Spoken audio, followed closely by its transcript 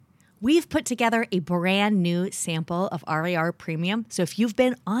we've put together a brand new sample of RAR Premium. So if you've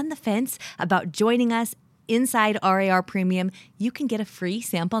been on the fence about joining us inside RAR Premium, you can get a free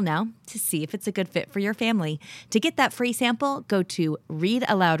sample now to see if it's a good fit for your family. To get that free sample, go to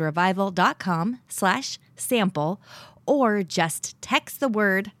readaloudrevival.com/sample or just text the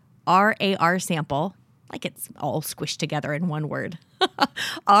word RAR sample, like it's all squished together in one word,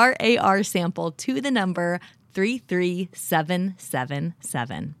 RAR sample to the number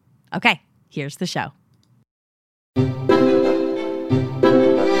 33777. Okay, here's the show.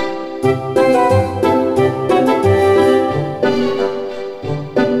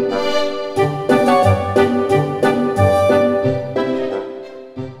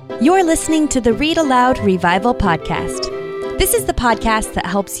 You're listening to the Read Aloud Revival Podcast. This is the podcast that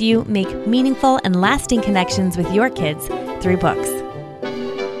helps you make meaningful and lasting connections with your kids through books.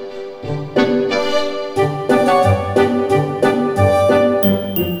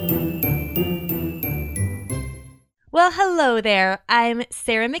 Well, hello there. I'm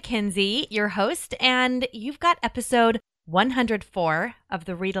Sarah McKenzie, your host, and you've got episode 104 of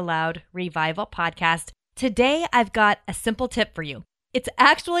the Read Aloud Revival Podcast. Today, I've got a simple tip for you. It's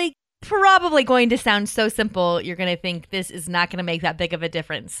actually probably going to sound so simple, you're going to think this is not going to make that big of a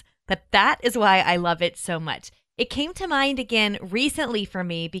difference. But that is why I love it so much. It came to mind again recently for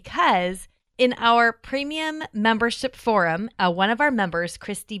me because in our premium membership forum, one of our members,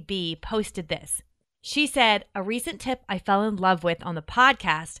 Christy B., posted this. She said, a recent tip I fell in love with on the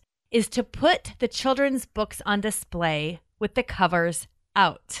podcast is to put the children's books on display with the covers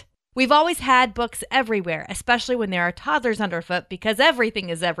out. We've always had books everywhere, especially when there are toddlers underfoot because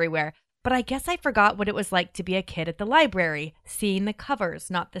everything is everywhere. But I guess I forgot what it was like to be a kid at the library, seeing the covers,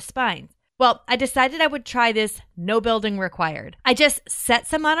 not the spines. Well, I decided I would try this, no building required. I just set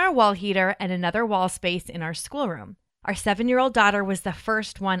some on our wall heater and another wall space in our schoolroom. Our 7-year-old daughter was the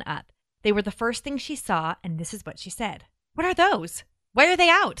first one up. They were the first thing she saw, and this is what she said. "What are those? Why are they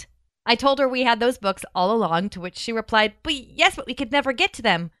out?" I told her we had those books all along, to which she replied, "But yes, but we could never get to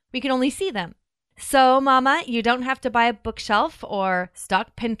them. We could only see them." So, Mama, you don't have to buy a bookshelf or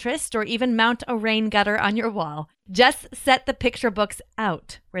stock Pinterest or even mount a rain gutter on your wall. Just set the picture books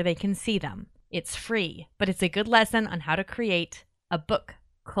out where they can see them. It's free, but it's a good lesson on how to create a book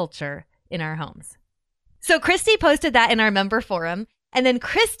culture in our homes. So Christy posted that in our member forum. And then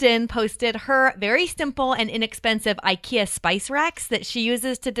Kristen posted her very simple and inexpensive IKEA spice racks that she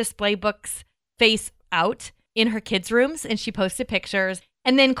uses to display books face out in her kids' rooms. And she posted pictures.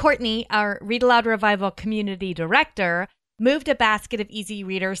 And then Courtney, our Read Aloud Revival community director, moved a basket of easy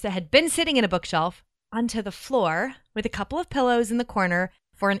readers that had been sitting in a bookshelf onto the floor with a couple of pillows in the corner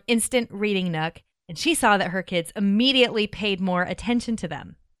for an instant reading nook. And she saw that her kids immediately paid more attention to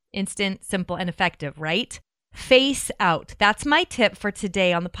them. Instant, simple, and effective, right? Face out. That's my tip for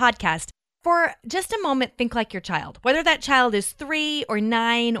today on the podcast. For just a moment, think like your child. Whether that child is 3 or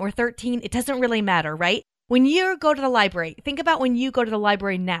 9 or 13, it doesn't really matter, right? When you go to the library, think about when you go to the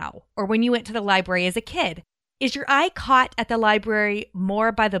library now or when you went to the library as a kid. Is your eye caught at the library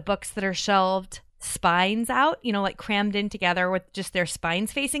more by the books that are shelved spines out, like crammed in together with just their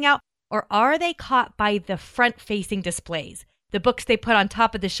spines facing out? Or are they caught by the front-facing displays, the books they put on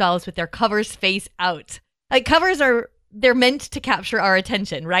top of the shelves with their covers face out? Like covers they're meant to capture our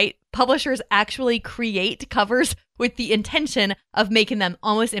attention, right? Publishers actually create covers with the intention of making them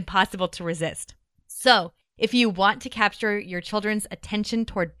almost impossible to resist. So if you want to capture your children's attention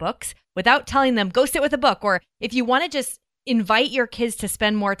toward books without telling them, go sit with a book, or if you want to just invite your kids to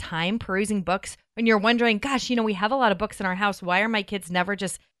spend more time perusing books when you're wondering, gosh, we have a lot of books in our house. Why are my kids never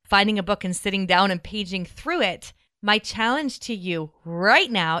just finding a book and sitting down and paging through it? My challenge to you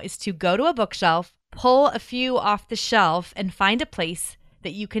right now is to go to a bookshelf, pull a few off the shelf, and find a place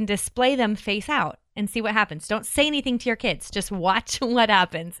that you can display them face out and see what happens. Don't say anything to your kids. Just watch what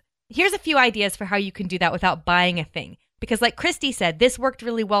happens. Here's a few ideas for how you can do that without buying a thing. Because like Christy said, this worked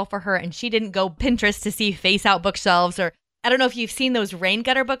really well for her and she didn't go Pinterest to see face out bookshelves, or I don't know if you've seen those rain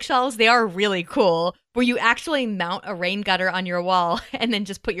gutter bookshelves. They are really cool, where you actually mount a rain gutter on your wall and then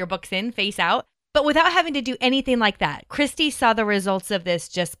just put your books in face out. But without having to do anything like that, Christy saw the results of this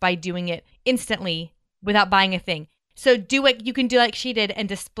just by doing it instantly without buying a thing. So do what you can do like she did and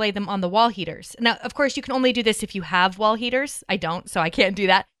display them on the wall heaters. Now, of course, you can only do this if you have wall heaters. I don't, so I can't do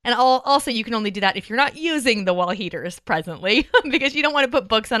that. And also, you can only do that if you're not using the wall heaters presently, because you don't want to put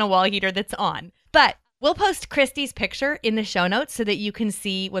books on a wall heater that's on. But we'll post Christy's picture in the show notes so that you can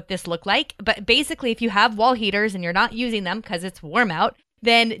see what this looked like. But basically, if you have wall heaters and you're not using them because it's warm out,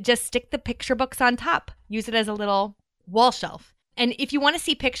 then just stick the picture books on top. Use it as a little wall shelf. And if you want to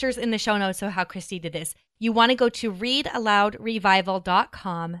see pictures in the show notes of how Christy did this, you want to go to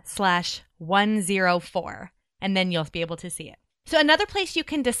readaloudrevival.com/104, and then you'll be able to see it. So another place you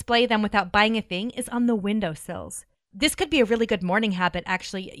can display them without buying a thing is on the windowsills. This could be a really good morning habit,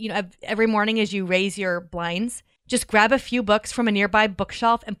 actually. Every morning as you raise your blinds, just grab a few books from a nearby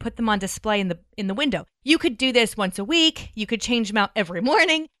bookshelf and put them on display in the window. You could do this once a week. You could change them out every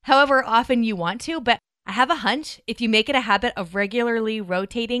morning, however often you want to. But I have a hunch, if you make it a habit of regularly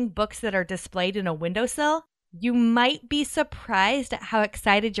rotating books that are displayed in a windowsill, you might be surprised at how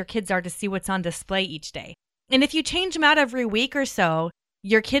excited your kids are to see what's on display each day. And if you change them out every week or so,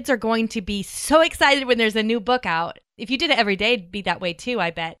 your kids are going to be so excited when there's a new book out. If you did it every day, it'd be that way too,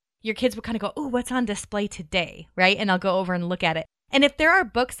 I bet. Your kids would kind of go, "Oh, what's on display today?" Right? And I'll go over and look at it. And if there are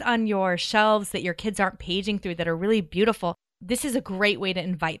books on your shelves that your kids aren't paging through that are really beautiful, this is a great way to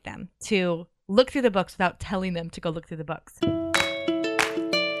invite them to look through the books without telling them to go look through the books.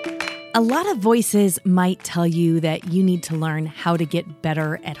 A lot of voices might tell you that you need to learn how to get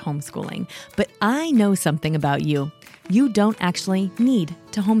better at homeschooling, but I know something about you. You don't actually need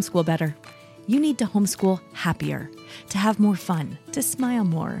to homeschool better. You need to homeschool happier, to have more fun, to smile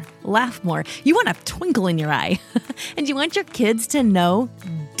more, laugh more. You want a twinkle in your eye, and you want your kids to know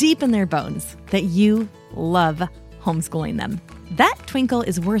deep in their bones that you love homeschooling them. That twinkle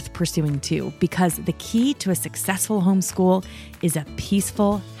is worth pursuing too, because the key to a successful homeschool is a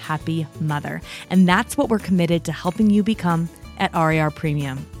peaceful, happy mother. And that's what we're committed to helping you become at RAR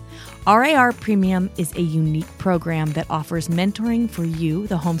Premium. RAR Premium is a unique program that offers mentoring for you,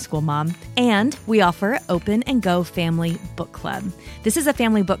 the homeschool mom, and we offer Open and Go Family Book Club. This is a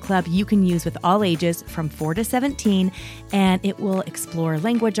family book club you can use with all ages from 4 to 17, and it will explore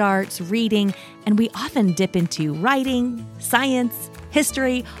language arts, reading, and we often dip into writing, science,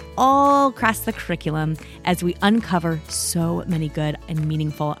 history, all across the curriculum as we uncover so many good and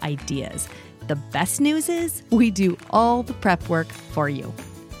meaningful ideas. The best news is we do all the prep work for you.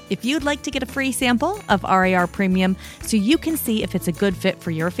 If you'd like to get a free sample of RAR Premium so you can see if it's a good fit for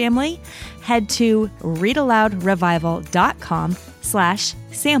your family, head to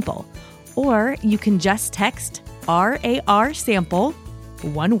readaloudrevival.com/sample, or you can just text RAR sample,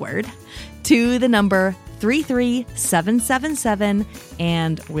 one word, to the number 33777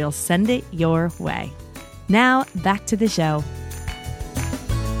 and we'll send it your way. Now back to the show.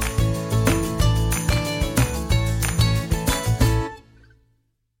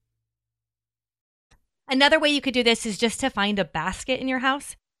 Another way you could do this is just to find a basket in your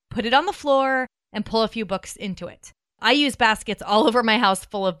house, put it on the floor, and pull a few books into it. I use baskets all over my house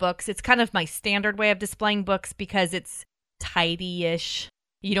full of books. It's kind of my standard way of displaying books because it's tidy-ish.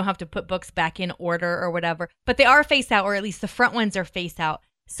 You don't have to put books back in order or whatever, but they are face out, or at least the front ones are face out.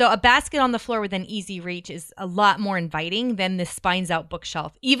 So a basket on the floor within easy reach is a lot more inviting than this spines out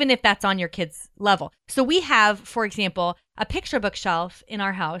bookshelf, even if that's on your kid's level. So we have, for example, a picture bookshelf in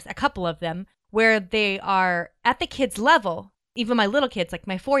our house, a couple of them, where they are at the kids' level. Even my little kids, like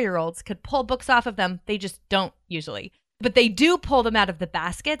my 4-year-olds, could pull books off of them. They just don't usually. But they do pull them out of the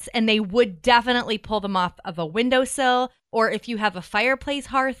baskets, and they would definitely pull them off of a windowsill, or if you have a fireplace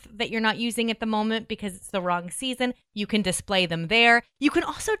hearth that you're not using at the moment because it's the wrong season, you can display them there. You can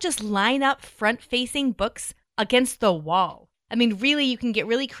also just line up front-facing books against the wall. I mean, really, you can get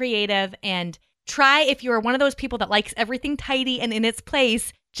really creative and try, if you're one of those people that likes everything tidy and in its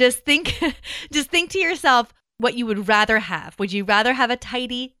place, just think to yourself what you would rather have. Would you rather have a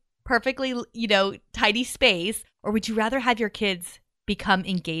tidy, perfectly, tidy space, or would you rather have your kids become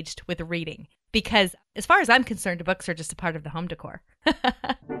engaged with reading? Because as far as I'm concerned, books are just a part of the home decor.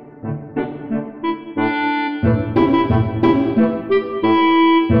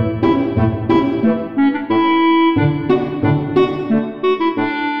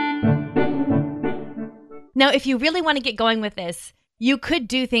 Now, if you really want to get going with this, you could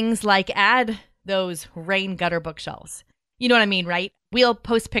do things like add those rain gutter bookshelves. You know what I mean, right? We'll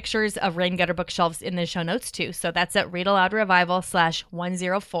post pictures of rain gutter bookshelves in the show notes too. So that's at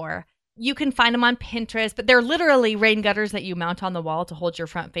readaloudrevival.com/104. You can find them on Pinterest, but they're literally rain gutters that you mount on the wall to hold your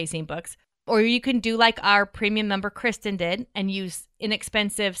front-facing books. Or you can do like our premium member Kristen did and use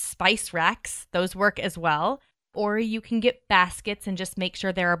inexpensive spice racks. Those work as well. Or you can get baskets and just make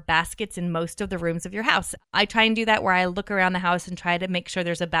sure there are baskets in most of the rooms of your house. I try and do that where I look around the house and try to make sure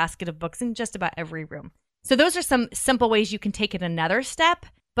there's a basket of books in just about every room. So those are some simple ways you can take it another step.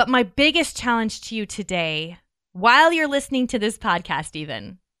 But my biggest challenge to you today, while you're listening to this podcast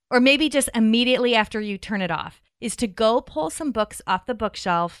even, or maybe just immediately after you turn it off, is to go pull some books off the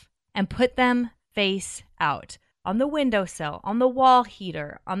bookshelf and put them face out on the windowsill, on the wall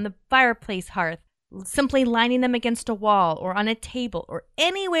heater, on the fireplace hearth, simply lining them against a wall or on a table or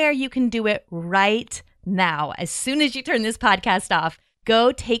anywhere you can do it right now, as soon as you turn this podcast off,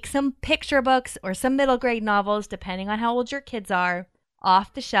 go take some picture books or some middle grade novels, depending on how old your kids are,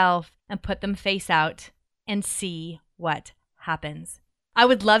 off the shelf and put them face out and see what happens. I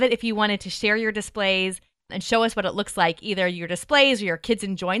would love it if you wanted to share your displays and show us what it looks like, either your displays or your kids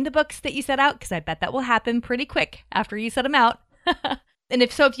enjoying the books that you set out, because I bet that will happen pretty quick after you set them out. And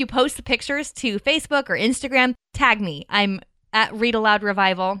if you post the pictures to Facebook or Instagram, tag me. I'm at Read Aloud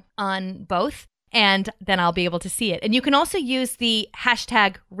Revival on both, and then I'll be able to see it. And you can also use the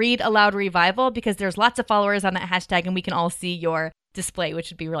hashtag Read Aloud Revival, because there's lots of followers on that hashtag and we can all see your display, which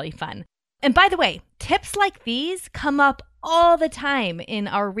would be really fun. And by the way, tips like these come up all the time in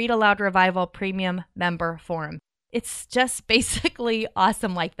our Read Aloud Revival Premium member forum. It's just basically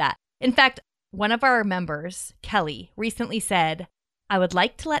awesome like that. In fact, one of our members, Kelly, recently said, "I would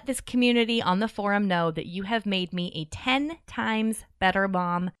like to let this community on the forum know that you have made me a 10 times better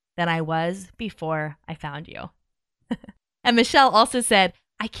mom than I was before I found you." And Michelle also said,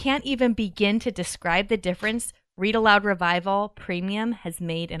 "I can't even begin to describe the difference Read Aloud Revival Premium has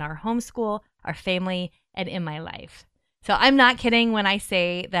made in our homeschool, our family, and in my life." So I'm not kidding when I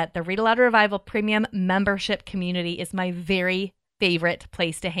say that the Read Aloud Revival Premium membership community is my very favorite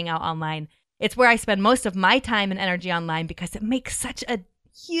place to hang out online. It's where I spend most of my time and energy online because it makes such a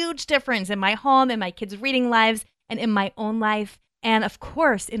huge difference in my home, in my kids' reading lives, and in my own life. And of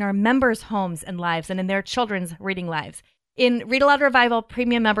course, in our members' homes and lives and in their children's reading lives. In Read Aloud Revival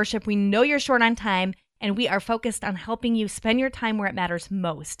Premium membership, we know you're short on time, and we are focused on helping you spend your time where it matters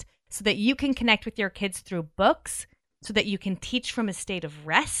most so that you can connect with your kids through books, so that you can teach from a state of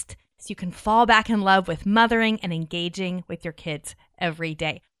rest, so you can fall back in love with mothering and engaging with your kids every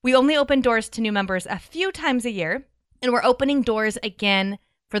day. We only open doors to new members a few times a year, and we're opening doors again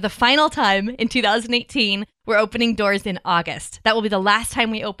for the final time in 2018. We're opening doors in August. That will be the last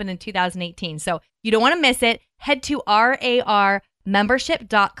time we open in 2018. So you don't want to miss it. Head to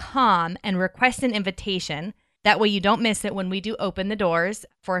rarmembership.com and request an invitation. That way you don't miss it when we do open the doors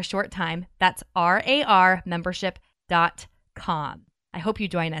for a short time. That's rarmembership.com. I hope you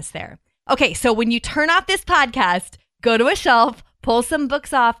join us there. Okay, so when you turn off this podcast, go to a shelf, pull some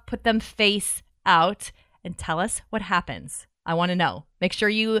books off, put them face out, and tell us what happens. I want to know. Make sure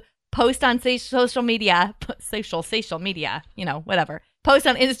you post on social media, whatever. Post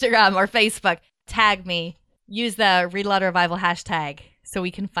on Instagram or Facebook, tag me, use the Read Aloud Revival hashtag so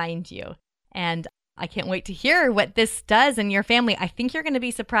we can find you. And I can't wait to hear what this does in your family. I think you're going to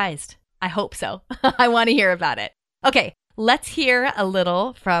be surprised. I hope so. I want to hear about it. Okay, let's hear a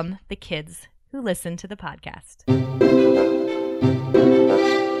little from the kids who listen to the podcast.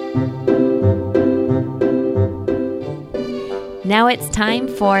 Now it's time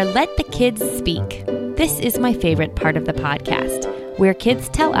for Let the Kids Speak. This is my favorite part of the podcast, where kids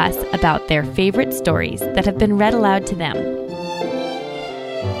tell us about their favorite stories that have been read aloud to them.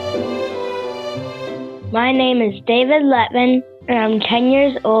 My name is David Letman, and I'm 10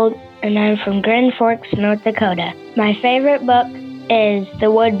 years old, and I'm from Grand Forks, North Dakota. My favorite book is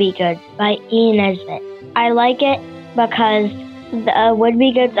The Would-Be-Goods by E. Nesbitt. I like it because the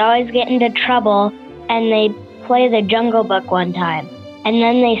would-be-goods always get into trouble, and they play the Jungle Book one time, and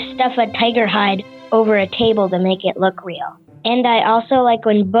then they stuff a tiger hide over a table to make it look real. And I also like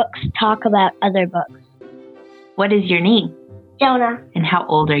when books talk about other books. What is your name? Jonah. And how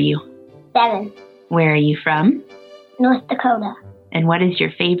old are you? 7. Where are you from? North Dakota. And what is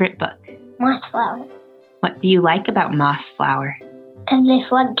your favorite book? Mossflower. What do you like about Mossflower? Because they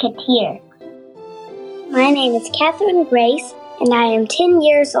flood Katir. My name is Catherine Grace, and I am 10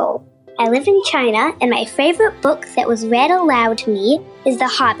 years old. I live in China, and my favorite book that was read aloud to me is The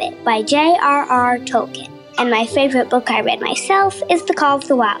Hobbit by J.R.R. Tolkien. And my favorite book I read myself is The Call of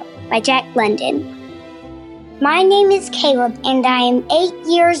the Wild by Jack London. My name is Caleb, and I am 8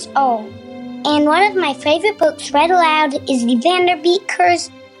 years old. And one of my favorite books read aloud is The Vanderbeek Curse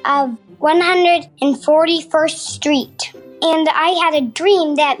of 141st Street. And I had a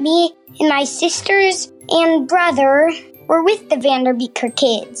dream that me and my sisters and brother were with the Vanderbeeker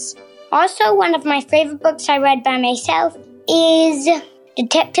kids. Also, one of my favorite books I read by myself is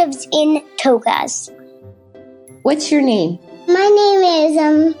Detectives in Togas. What's your name? My name is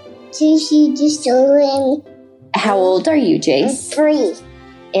Sushi Distilling. How old are you, Jace? 3.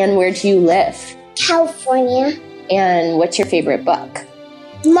 And where do you live? California. And what's your favorite book?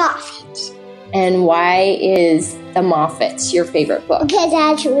 Moffat. And why is The Moffats your favorite book? Because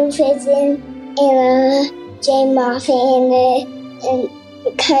Ash Rufus and Jane Moffat and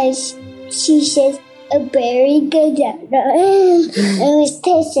because she says a very good job. It was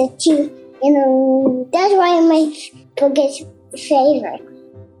tasty too. That's why my book is favorite.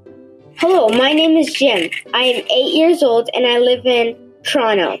 Hello, my name is Jim. I am 8 years old and I live in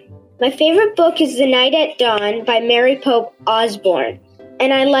Toronto. My favorite book is The Night at Dawn by Mary Pope Osborne.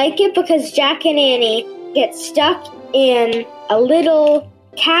 And I like it because Jack and Annie get stuck in a little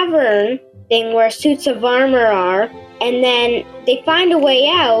cavern thing where suits of armor are, and then they find a way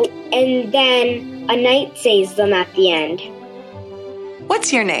out, and then a knight saves them at the end.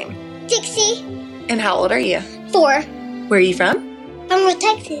 What's your name? Dixie, And how old are you? 4. Where are you from? I'm with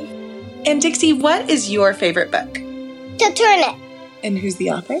Texas. And Dixie, what is your favorite book? The Turnip. And who's the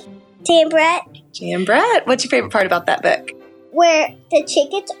author? Sam Brett, Jan Brett. What's your favorite part about that book? where the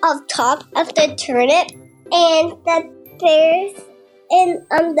chicken's on top of the turnip, and the bears and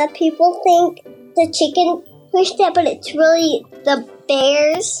the people think the chicken pushed it, but it's really the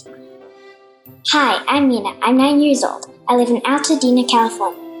bears. Hi, I'm Mina. I'm 9 years old. I live in Altadena,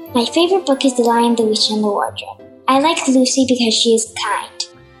 California. My favorite book is The Lion, the Witch, and the Wardrobe. I like Lucy because she is kind.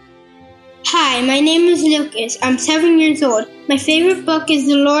 Hi, my name is Lucas. I'm 7 years old. My favorite book is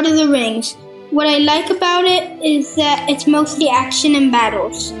The Lord of the Rings. What I like about it is that it's mostly action and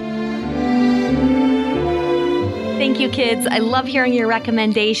battles. Thank you, kids. I love hearing your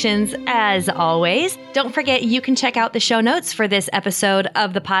recommendations as always. Don't forget, you can check out the show notes for this episode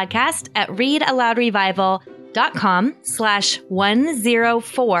of the podcast at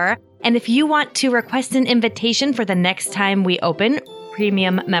readaloudrevival.com/104. And if you want to request an invitation for the next time we open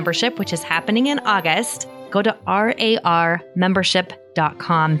premium membership, which is happening in August, go to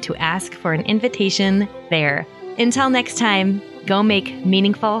rarmembership.com to ask for an invitation there. Until next time, go make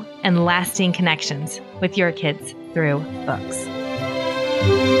meaningful and lasting connections with your kids through books.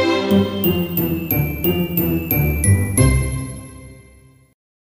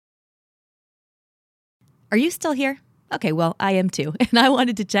 Are you still here? Okay, well, I am too. And I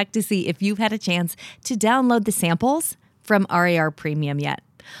wanted to check to see if you've had a chance to download the samples from RAR Premium yet.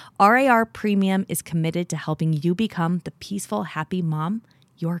 RAR Premium is committed to helping you become the peaceful, happy mom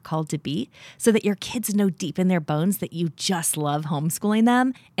you're called to be, so that your kids know deep in their bones that you just love homeschooling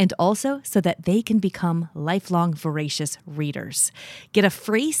them, and also so that they can become lifelong voracious readers. Get a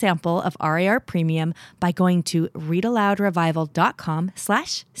free sample of RAR Premium by going to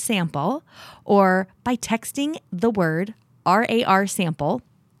readaloudrevival.com/sample or by texting the word RAR sample,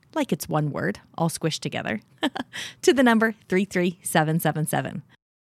 like it's one word, all squished together, to the number 33777.